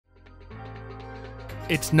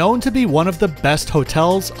It's known to be one of the best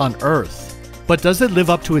hotels on Earth, but does it live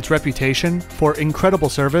up to its reputation for incredible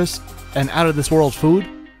service and out-of-this-world food?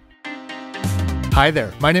 Hi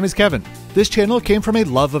there, my name is Kevin. This channel came from a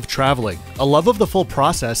love of traveling, a love of the full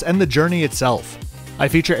process and the journey itself. I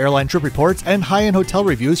feature airline trip reports and high-end hotel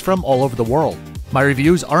reviews from all over the world. My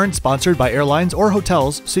reviews aren't sponsored by airlines or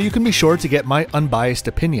hotels, so you can be sure to get my unbiased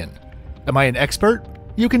opinion. Am I an expert?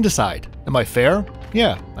 You can decide. Am I fair?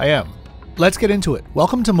 Yeah, I am. Let's get into it.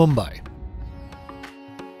 Welcome to Mumbai.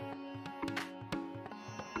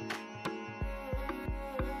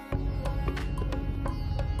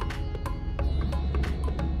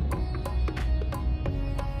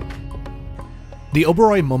 The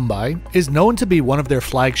Oberoi Mumbai is known to be one of their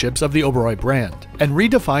flagships of the Oberoi brand, and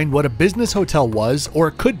redefined what a business hotel was or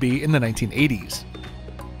could be in the 1980s.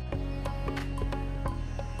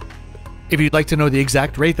 If you'd like to know the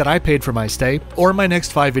exact rate that I paid for my stay, or my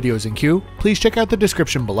next 5 videos in queue, please check out the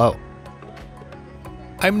description below.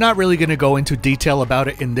 I'm not really going to go into detail about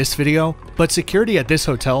it in this video, but security at this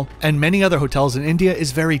hotel, and many other hotels in India,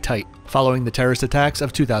 is very tight, following the terrorist attacks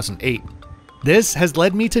of 2008. This has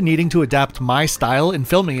led me to needing to adapt my style in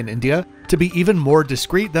filming in India to be even more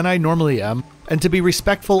discreet than I normally am, and to be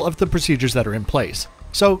respectful of the procedures that are in place,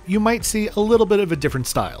 so you might see a little bit of a different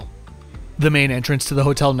style. The main entrance to the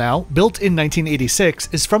hotel now, built in 1986,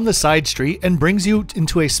 is from the side street and brings you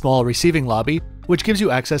into a small receiving lobby, which gives you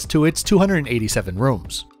access to its 287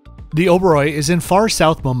 rooms. The Oberoi is in far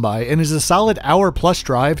south Mumbai and is a solid hour-plus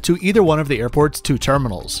drive to either one of the airport's 2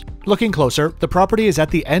 terminals. Looking closer, the property is at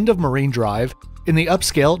the end of Marine Drive in the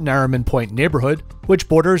upscale Nariman Point neighborhood, which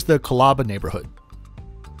borders the Colaba neighborhood.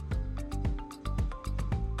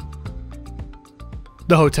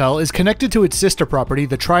 The hotel is connected to its sister property,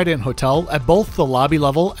 the Trident Hotel, at both the lobby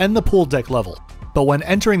level and the pool deck level. But when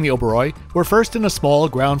entering the Oberoi, we're first in a small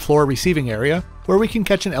ground floor receiving area where we can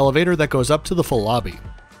catch an elevator that goes up to the full lobby.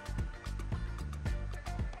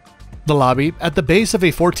 The lobby, at the base of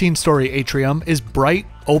a 14-story atrium, is bright,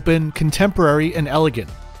 open, contemporary, and elegant,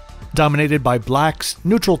 dominated by blacks,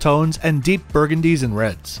 neutral tones, and deep burgundies and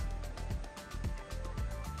reds.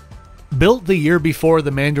 Built the year before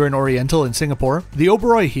the Mandarin Oriental in Singapore, the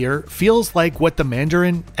Oberoi here feels like what the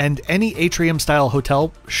Mandarin and any atrium-style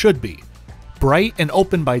hotel should be: bright and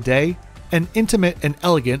open by day, and intimate and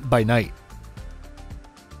elegant by night.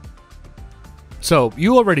 So,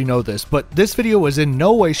 you already know this, but this video was in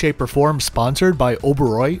no way, shape, or form sponsored by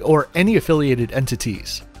Oberoi or any affiliated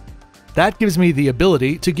entities. That gives me the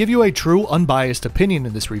ability to give you a true, unbiased opinion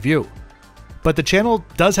in this review. But the channel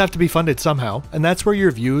does have to be funded somehow, and that's where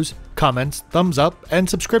your views, comments, thumbs up, and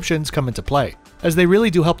subscriptions come into play, as they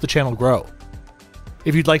really do help the channel grow.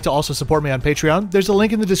 If you'd like to also support me on Patreon, there's a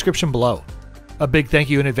link in the description below. A big thank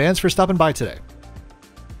you in advance for stopping by today.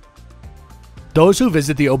 Those who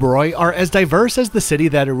visit the Oberoi are as diverse as the city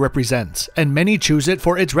that it represents, and many choose it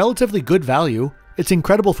for its relatively good value, its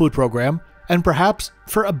incredible food program, and perhaps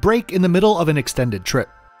for a break in the middle of an extended trip.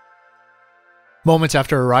 Moments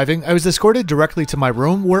after arriving, I was escorted directly to my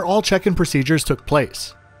room where all check-in procedures took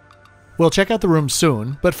place. We'll check out the room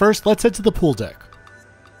soon, but first let's head to the pool deck.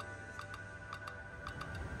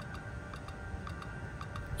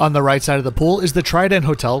 On the right side of the pool is the Trident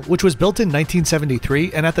Hotel, which was built in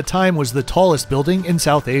 1973 and at the time was the tallest building in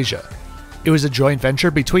South Asia. It was a joint venture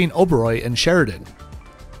between Oberoi and Sheraton.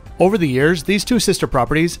 Over the years, these 2 sister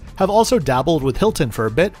properties have also dabbled with Hilton for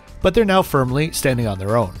a bit, but they're now firmly standing on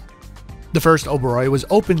their own. The first Oberoi was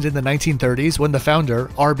opened in the 1930s when the founder,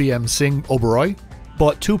 RBM Singh Oberoi,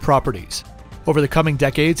 bought 2 properties. Over the coming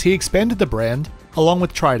decades, he expanded the brand, along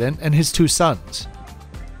with Trident and his 2 sons.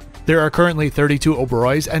 There are currently 32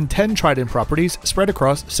 Oberois and 10 Trident properties spread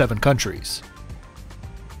across 7 countries.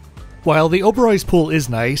 While the Oberoi's pool is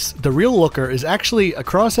nice, the real looker is actually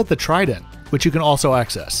across at the Trident, which you can also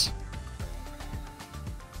access.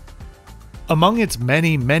 Among its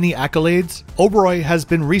many accolades, Oberoi has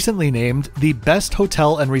been recently named the best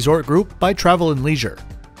hotel and resort group by Travel + Leisure.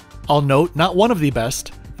 I'll note, not one of the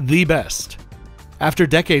best, the best. After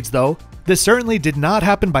decades though, this certainly did not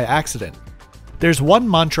happen by accident. There's one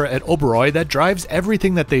mantra at Oberoi that drives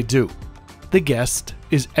everything that they do: the guest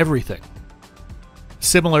is everything.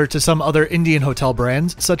 Similar to some other Indian hotel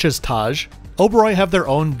brands, such as Taj, Oberoi have their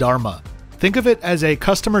own dharma. Think of it as a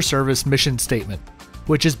customer service mission statement,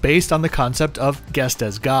 which is based on the concept of guest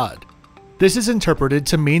as God. This is interpreted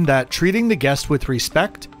to mean that treating the guest with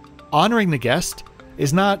respect, honoring the guest,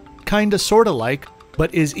 is not kinda sorta like,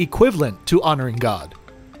 but is equivalent to honoring God.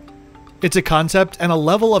 It's a concept and a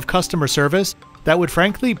level of customer service that would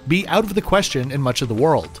frankly be out of the question in much of the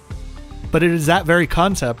world. But it is that very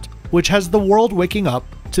concept which has the world waking up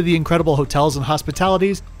to the incredible hotels and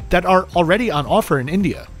hospitalities that are already on offer in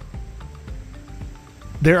India.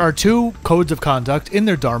 There are two codes of conduct in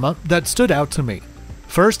their dharma that stood out to me.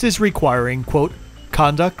 First is requiring, quote,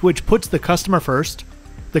 conduct which puts the customer first,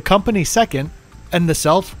 the company second, and the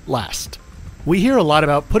self last. We hear a lot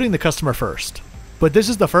about putting the customer first, but this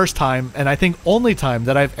is the first time, and I think only time,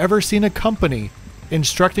 that I've ever seen a company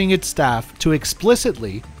instructing its staff to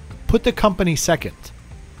explicitly put the company second.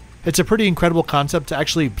 It's a pretty incredible concept to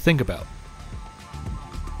actually think about.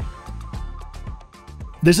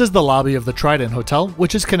 This is the lobby of the Trident Hotel,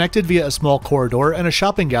 which is connected via a small corridor and a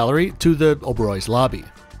shopping gallery to the Oberoi's lobby.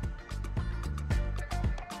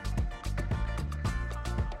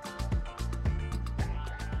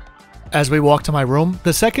 As we walked to my room,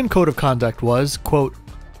 the second code of conduct was, quote,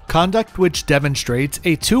 conduct which demonstrates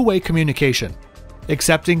a two-way communication,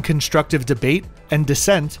 accepting constructive debate and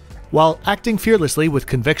dissent while acting fearlessly with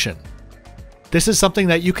conviction. This is something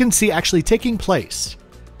that you can see actually taking place.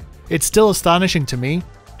 It's still astonishing to me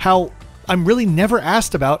how I'm really never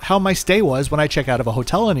asked about how my stay was when I check out of a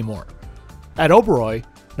hotel anymore. At Oberoi,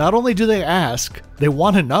 not only do they ask, they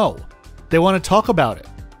want to know. They want to talk about it.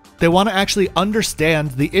 They want to actually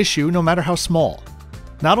understand the issue no matter how small.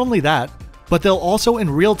 Not only that, but they'll also in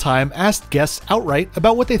real time ask guests outright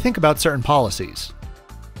about what they think about certain policies.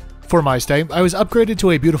 For my stay, I was upgraded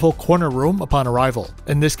to a beautiful corner room upon arrival,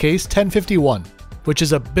 in this case 1051, which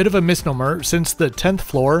is a bit of a misnomer since the 10th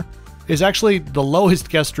floor is actually the lowest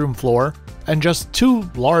guest room floor and just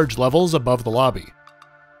 2 large levels above the lobby.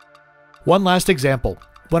 One last example.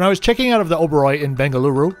 When I was checking out of the Oberoi in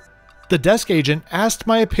Bengaluru, the desk agent asked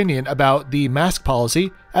my opinion about the mask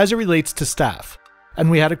policy as it relates to staff, and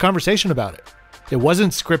we had a conversation about it. It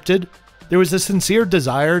wasn't scripted. There was a sincere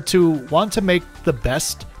desire to want to make the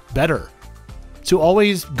best better, to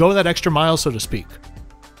always go that extra mile, so to speak.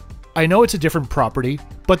 I know it's a different property,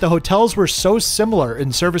 but the hotels were so similar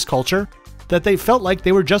in service culture that they felt like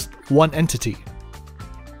they were just one entity.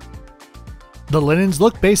 The linens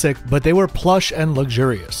looked basic, but they were plush and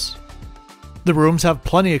luxurious. The rooms have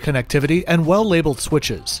plenty of connectivity and well-labeled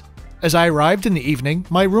switches. As I arrived in the evening,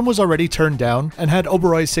 my room was already turned down and had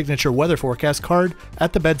Oberoi's signature weather forecast card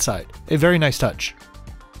at the bedside, a very nice touch.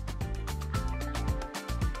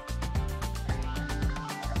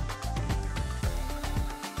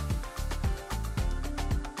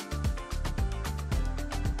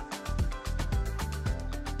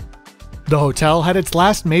 The hotel had its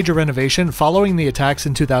last major renovation following the attacks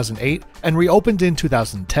in 2008 and reopened in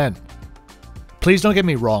 2010. Please don't get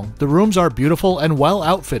me wrong, the rooms are beautiful and well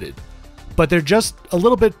outfitted, but they're just a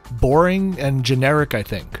little bit boring and generic, I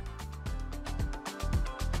think.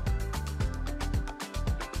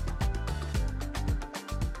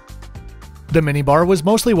 The minibar was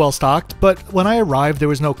mostly well stocked, but when I arrived there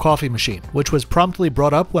was no coffee machine, which was promptly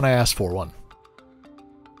brought up when I asked for one.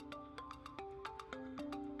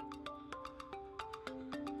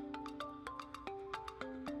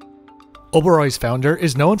 Oberoi's founder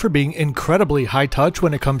is known for being incredibly high-touch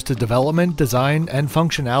when it comes to development, design, and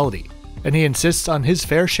functionality, and he insists on his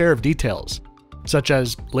fair share of details, such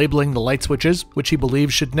as labeling the light switches, which he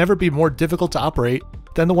believes should never be more difficult to operate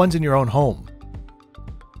than the ones in your own home.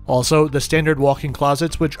 Also, the standard walk-in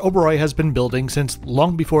closets which Oberoi has been building since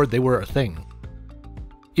long before they were a thing.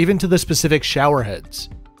 Even to the specific shower heads.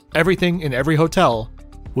 Everything in every hotel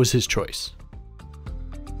was his choice.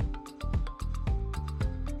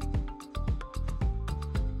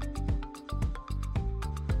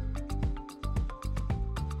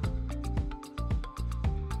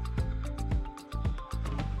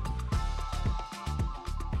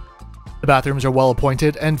 The bathrooms are well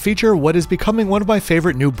appointed and feature what is becoming one of my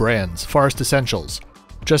favorite new brands, Forest Essentials.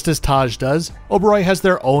 Just as Taj does, Oberoi has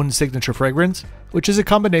their own signature fragrance, which is a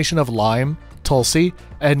combination of lime, tulsi,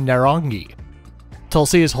 and narangi.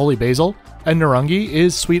 Tulsi is holy basil, and narangi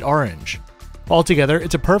is sweet orange. Altogether,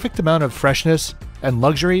 it's a perfect amount of freshness and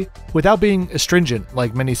luxury without being astringent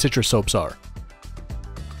like many citrus soaps are.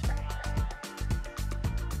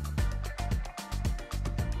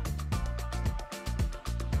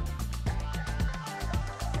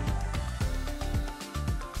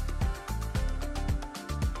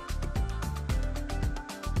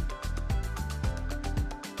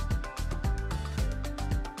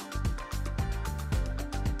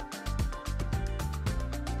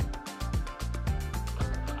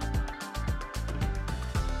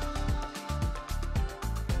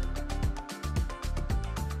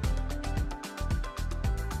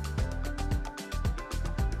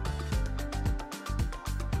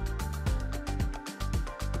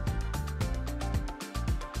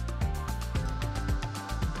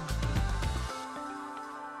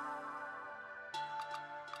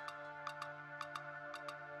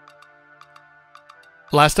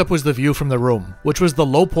 Last up was the view from the room, which was the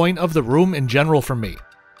low point of the room in general for me.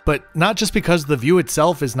 But not just because the view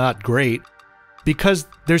itself is not great, because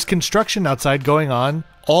there's construction outside going on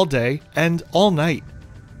all day and all night,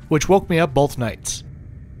 which woke me up both nights.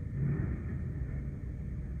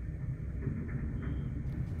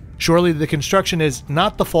 Surely the construction is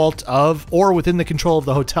not the fault of or within the control of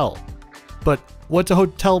the hotel. But what's a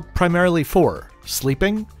hotel primarily for?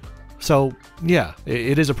 Sleeping? So yeah,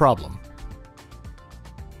 it is a problem.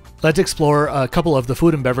 Let's explore a couple of the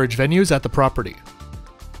food and beverage venues at the property.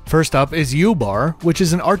 First up is U Bar, which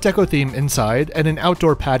is an Art Deco theme inside and an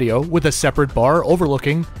outdoor patio with a separate bar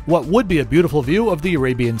overlooking what would be a beautiful view of the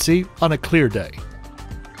Arabian Sea on a clear day.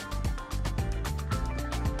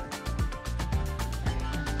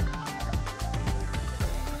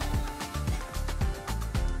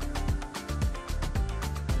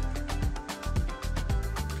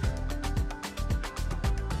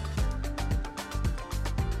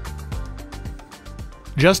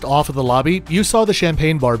 Just off of the lobby, you saw the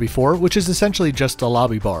champagne bar before, which is essentially just a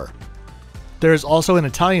lobby bar. There is also an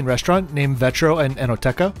Italian restaurant named Vetro and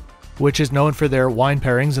Enoteca, which is known for their wine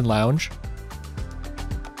pairings and lounge.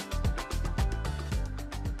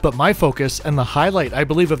 But my focus and the highlight, I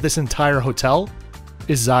believe, of this entire hotel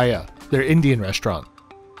is Ziya, their Indian restaurant.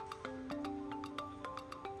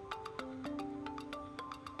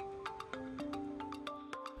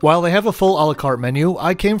 While they have a full a la carte menu,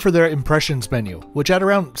 I came for their Impressions menu, which at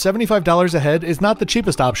around $75 a head is not the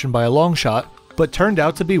cheapest option by a long shot, but turned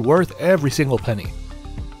out to be worth every single penny.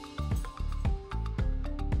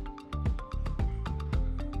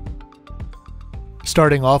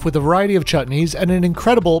 Starting off with a variety of chutneys and an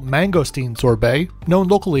incredible mangosteen sorbet, known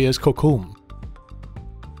locally as kokum.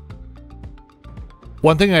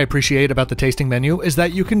 One thing I appreciate about the tasting menu is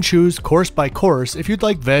that you can choose course by course if you'd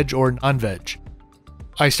like veg or non-veg.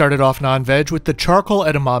 I started off non-veg with the charcoal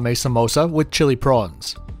edamame samosa with chili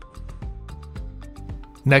prawns.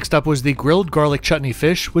 Next up was the grilled garlic chutney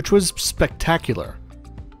fish, which was spectacular.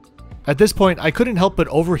 At this point, I couldn't help but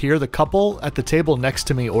overhear the couple at the table next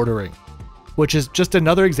to me ordering, which is just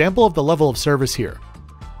another example of the level of service here.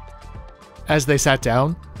 As they sat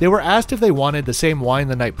down, they were asked if they wanted the same wine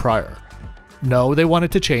the night prior. No, they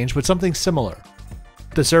wanted to change, but something similar.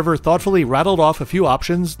 The server thoughtfully rattled off a few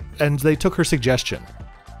options, and they took her suggestion.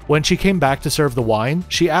 When she came back to serve the wine,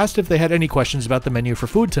 she asked if they had any questions about the menu for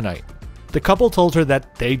food tonight. The couple told her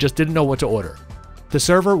that they just didn't know what to order. The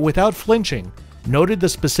server, without flinching, noted the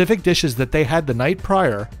specific dishes that they had the night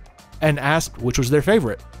prior and asked which was their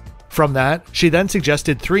favorite. From that, she then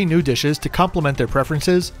suggested 3 new dishes to complement their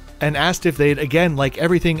preferences and asked if they'd again like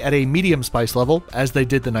everything at a medium spice level as they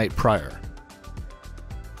did the night prior.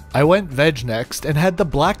 I went veg next and had the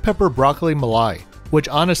black pepper broccoli malai, which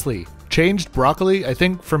honestly changed broccoli, I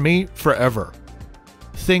think, for me, forever.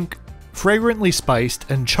 Think fragrantly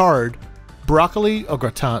spiced and charred broccoli au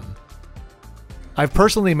gratin. I've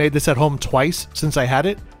personally made this at home twice since I had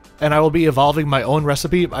it, and I will be evolving my own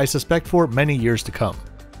recipe, I suspect, for many years to come.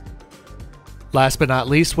 Last but not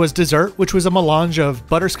least was dessert, which was a melange of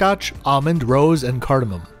butterscotch, almond, rose, and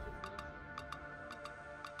cardamom.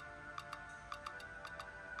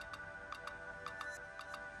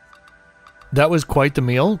 That was quite the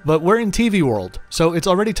meal, but we're in TV world, so it's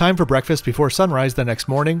already time for breakfast before sunrise the next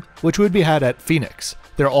morning, which would be had at Fenix,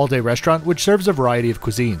 their all-day restaurant which serves a variety of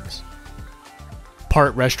cuisines.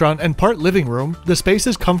 Part restaurant and part living room, the space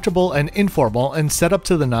is comfortable and informal and set up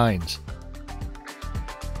to the nines.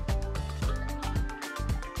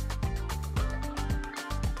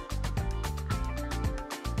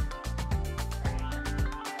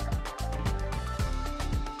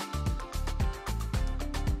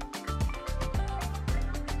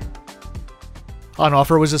 On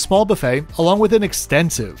offer was a small buffet, along with an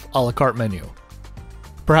extensive a la carte menu.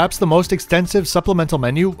 Perhaps the most extensive supplemental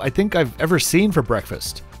menu I think I've ever seen for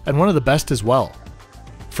breakfast, and one of the best as well.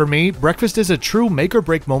 For me, breakfast is a true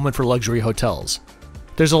make-or-break moment for luxury hotels.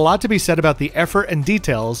 There's a lot to be said about the effort and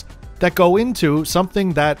details that go into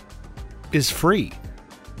something that is free.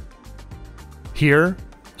 Here,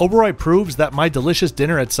 Oberoi proves that my delicious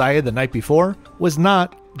dinner at Ziya the night before was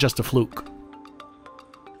not just a fluke.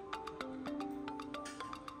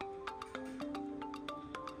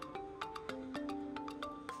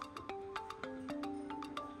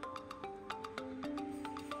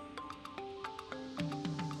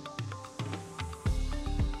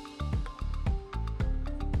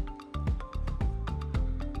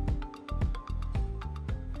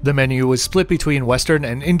 The menu was split between Western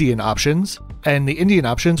and Indian options, and the Indian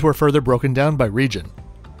options were further broken down by region.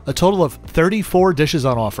 A total of 34 dishes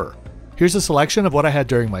on offer. Here's a selection of what I had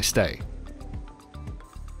during my stay.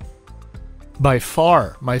 By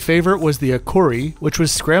far, my favorite was the akuri, which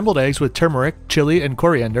was scrambled eggs with turmeric, chili, and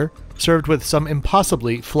coriander, served with some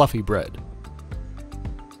impossibly fluffy bread.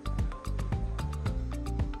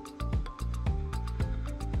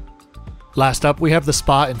 Last up, we have the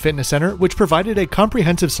Spa and Fitness Center, which provided a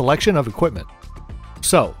comprehensive selection of equipment.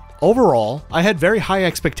 So, overall, I had very high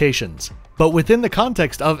expectations, but within the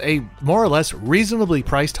context of a more or less reasonably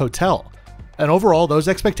priced hotel, and overall those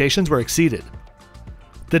expectations were exceeded.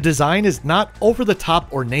 The design is not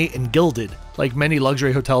over-the-top ornate and gilded like many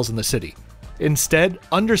luxury hotels in the city. Instead,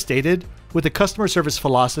 understated with a customer service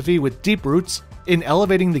philosophy with deep roots in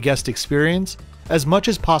elevating the guest experience as much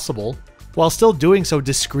as possible while still doing so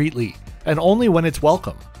discreetly and only when it's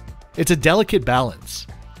welcome. It's a delicate balance.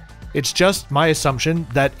 It's just my assumption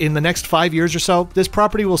that in the next 5 years or so, this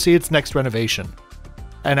property will see its next renovation.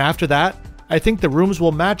 And after that, I think the rooms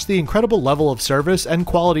will match the incredible level of service and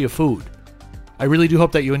quality of food. I really do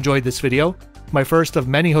hope that you enjoyed this video, my first of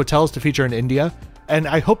many hotels to feature in India, and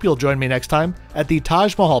I hope you'll join me next time at the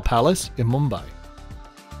Taj Mahal Palace in Mumbai.